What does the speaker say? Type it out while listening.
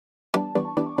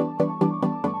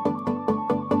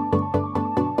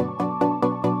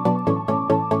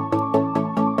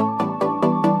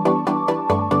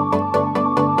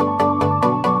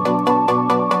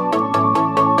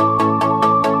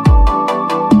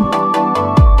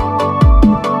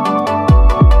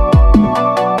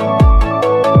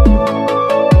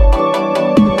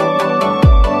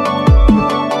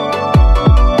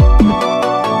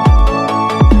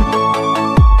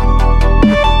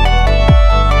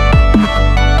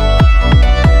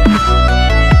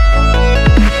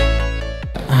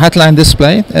Hatteland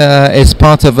Display is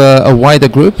part of a wider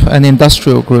group, an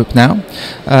industrial group now.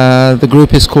 The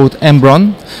group is called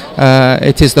Embron.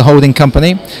 It is the holding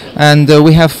company, and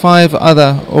we have 5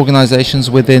 other organizations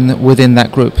within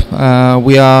that group.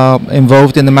 We are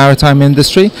involved in the maritime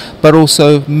industry, but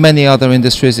also many other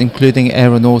industries, including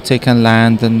aeronautic and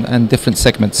land and different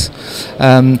segments.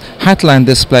 Hatteland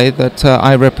Display, that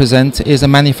I represent, is a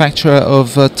manufacturer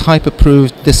of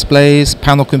type-approved displays,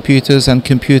 panel computers and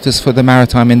computers for the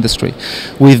maritime industry.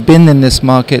 We've been in this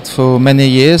market for many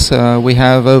years. We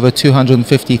have over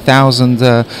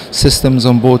 250,000 systems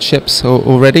on board ships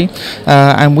already,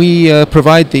 and we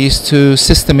provide these to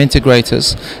system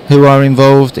integrators who are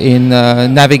involved in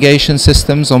navigation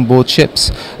systems on board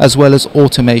ships as well as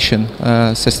automation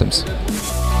systems.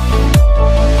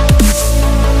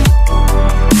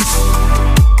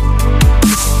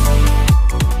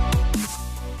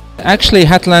 Actually,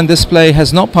 Hatteland Display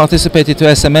has not participated to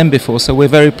SMM before, so we're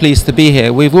very pleased to be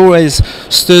here. We've always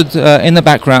stood in the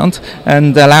background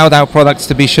and allowed our products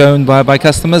to be shown by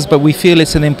customers, but we feel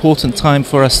it's an important time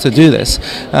for us to do this.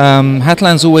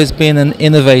 Hatteland's always been an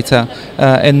innovator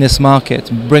in this market,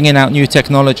 bringing out new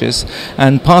technologies,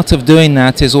 and part of doing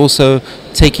that is also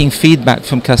taking feedback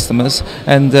from customers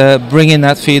and bringing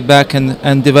that feedback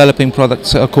and developing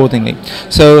products accordingly.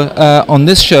 So on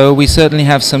this show we certainly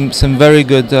have some very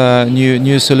good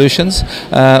new solutions.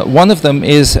 One of them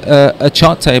is a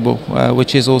chart table,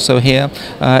 which is also here.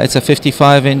 It's a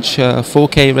 55-inch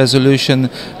 4K resolution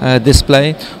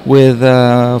display with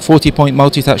 40-point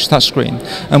multi-touch touchscreen.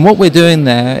 And what we're doing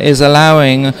there is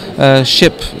allowing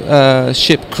ship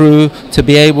crew to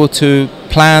be able to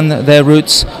plan their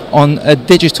routes on a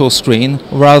digital screen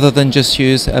rather than just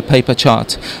use a paper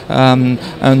chart.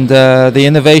 The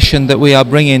innovation that we are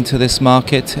bringing to this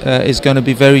market is going to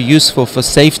be very useful for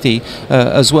safety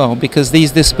as well, because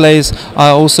these displays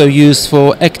are also used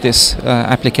for ECDIS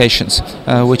applications,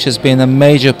 which has been a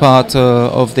major part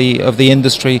of the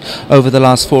industry over the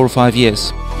last 4 or 5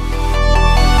 years.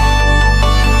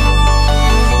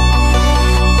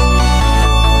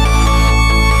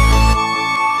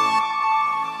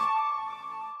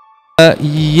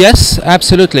 Yes,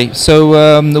 absolutely.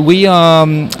 So we are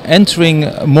entering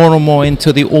more and more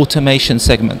into the automation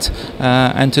segment,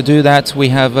 and to do that we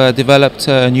have developed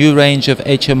a new range of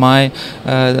HMI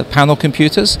panel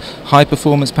computers, high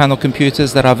performance panel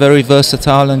computers that are very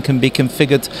versatile and can be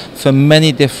configured for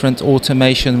many different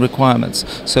automation requirements.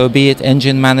 So be it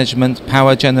engine management,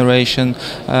 power generation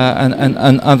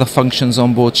and other functions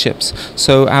on board ships.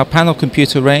 So our panel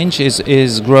computer range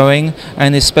is growing,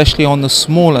 and especially on the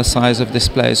smaller size of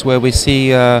displays, where we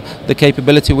see the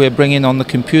capability we're bringing on the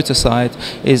computer side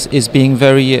is being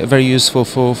very useful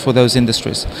for those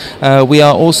industries. We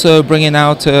are also bringing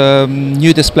out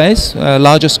new displays,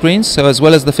 larger screens. So as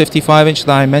well as the 55-inch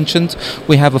that I mentioned,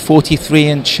 we have a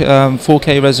 43-inch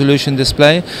 4K resolution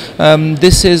display.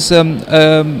 This is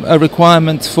a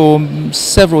requirement for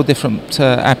several different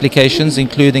applications,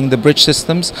 including the bridge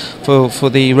systems for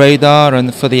the radar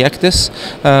and for the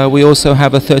ECDIS. We also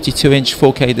have a 32-inch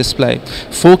 4K display.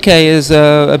 4K is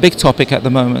a big topic at the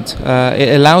moment.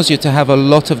 It allows you to have a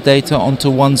lot of data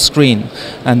onto one screen,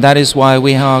 and that is why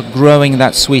we are growing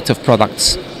that suite of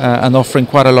products and offering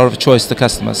quite a lot of choice to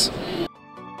customers.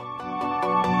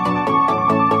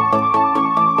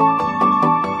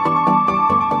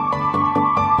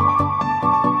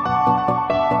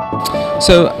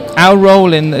 So our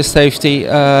role in safety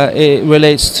it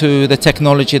relates to the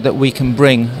technology that we can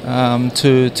bring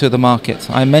to the market.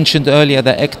 I mentioned earlier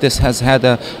that ECDIS has had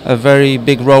a very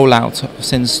big rollout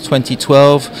since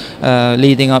 2012,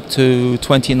 leading up to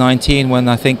 2019, when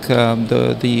I think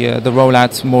the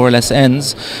rollout more or less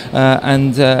ends.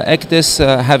 And ECDIS,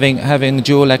 having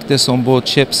dual ECDIS on board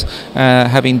ships,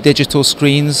 having digital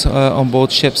screens on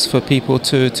board ships for people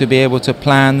to be able to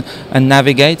plan and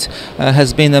navigate,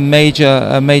 has been a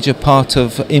major part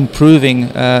of improving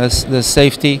the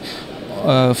safety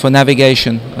for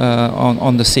navigation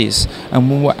on the seas.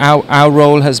 And our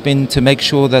role has been to make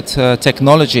sure that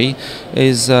technology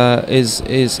is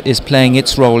playing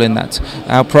its role in that.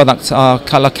 Our products are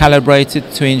color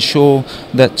calibrated to ensure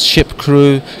that ship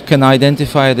crew can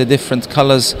identify the different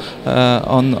colors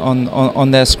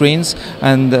on their screens,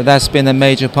 and that's been a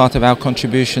major part of our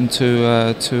contribution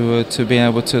to being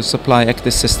able to supply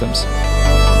ECDIS systems.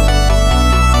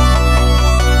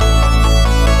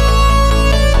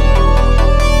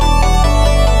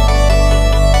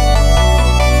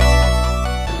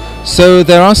 So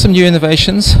there are some new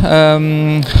innovations.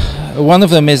 One of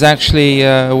them is actually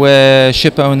where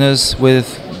ship owners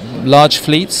with large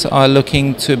fleets are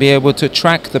looking to be able to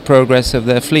track the progress of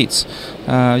their fleets.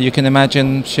 You can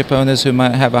imagine ship owners who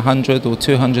might have 100 or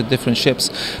 200 different ships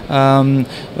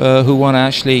who want to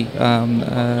actually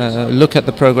look at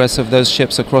the progress of those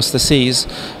ships across the seas.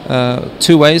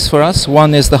 Two ways for us.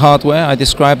 One is the hardware. I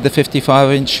described the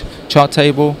 55-inch chart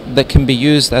table that can be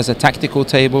used as a tactical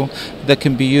table, that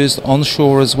can be used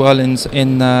onshore as well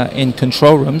in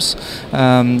control rooms,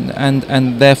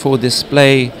 and therefore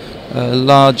display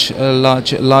large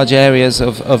areas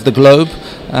of the globe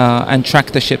and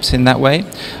track the ships in that way.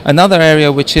 Another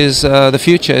area which is the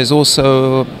future is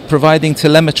also providing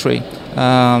telemetry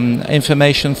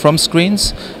information from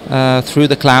screens through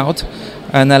the cloud,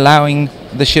 and allowing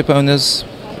the ship owners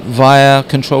via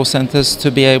control centers to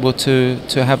be able to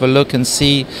have a look and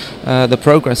see the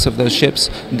progress of those ships,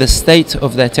 the state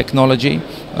of their technology.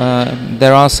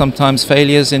 There are sometimes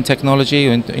failures in technology,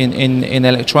 in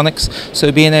electronics,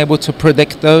 so being able to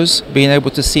predict those, being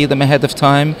able to see them ahead of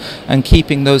time, and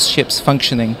keeping those ships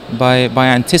functioning by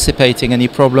anticipating any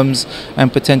problems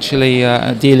and potentially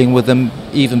dealing with them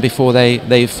even before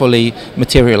they fully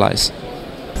materialize.